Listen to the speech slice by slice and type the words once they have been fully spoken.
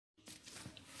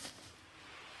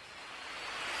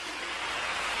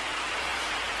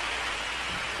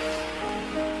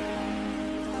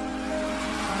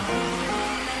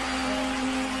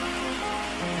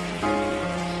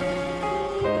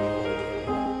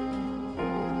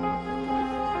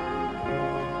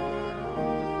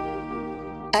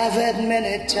I've had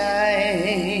many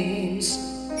times,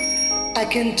 I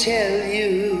can tell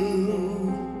you,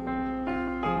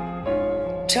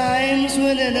 times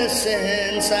when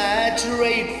innocence I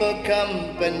trade for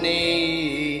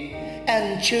company,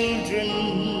 and children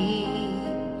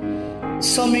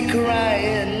saw me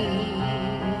crying.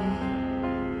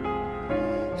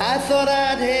 I thought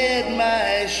I'd had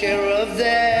my share of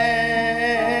that,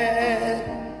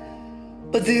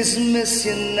 but these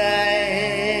missing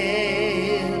nights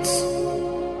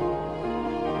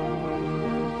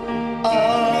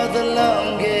are the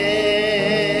longest.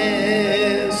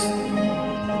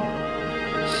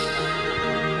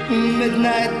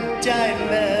 Midnight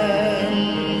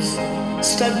diamonds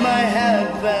stud my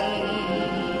heaven,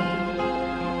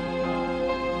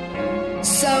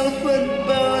 southward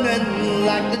burning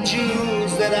like the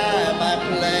jewels that are my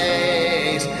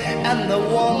place, and the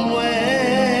warm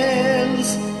winds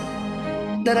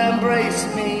that embrace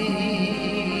me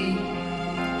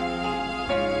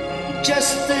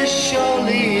just as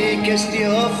surely kissed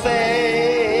your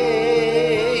face.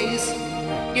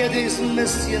 Yeah, these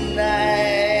missing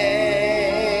nights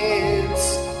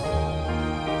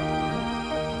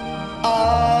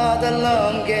are the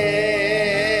longest.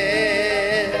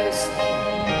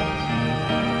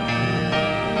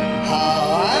 How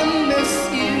I miss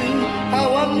you,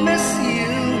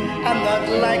 I'm not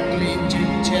likely to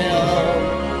tell.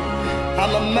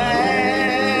 I'm a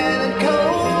man in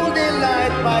cold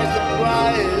delight by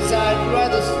surprise, I'd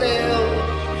rather steal.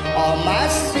 All my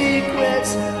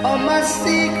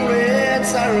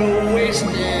secrets are a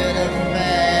wasted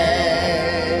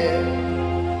affair.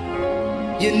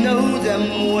 You know them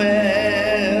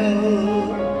well.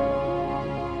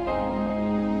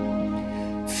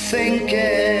 Thinking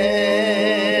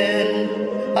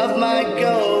of my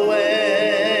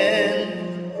going,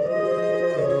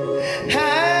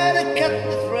 how to cut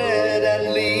the thread and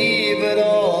leave it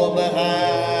all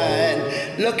behind,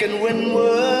 looking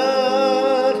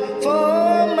windward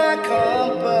for my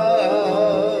compass.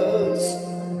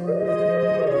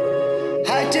 I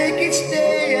take each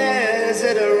day as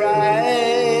it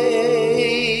arrives,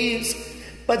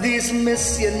 but these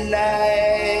missing nights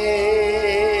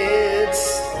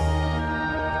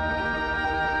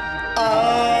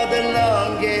are the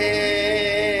longest.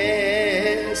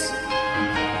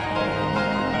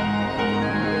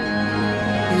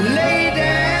 Lay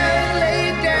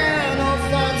down all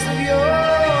thoughts of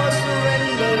your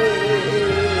surrender.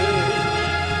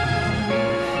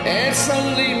 It's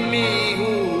only me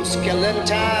who's killing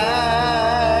time.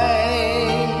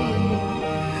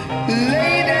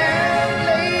 Lay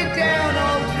down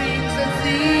all dreams and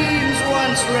themes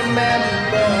once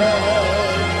remembered.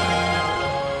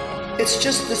 It's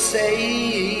just the same,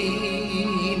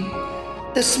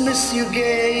 dismiss you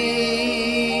game.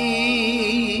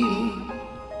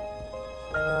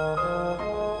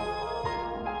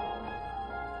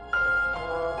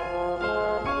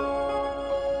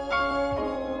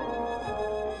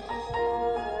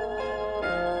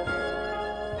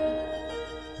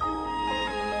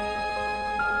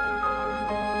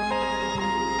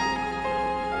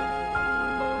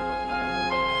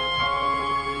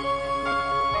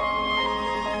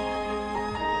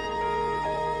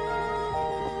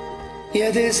 Yeah,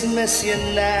 these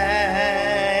missing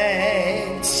nights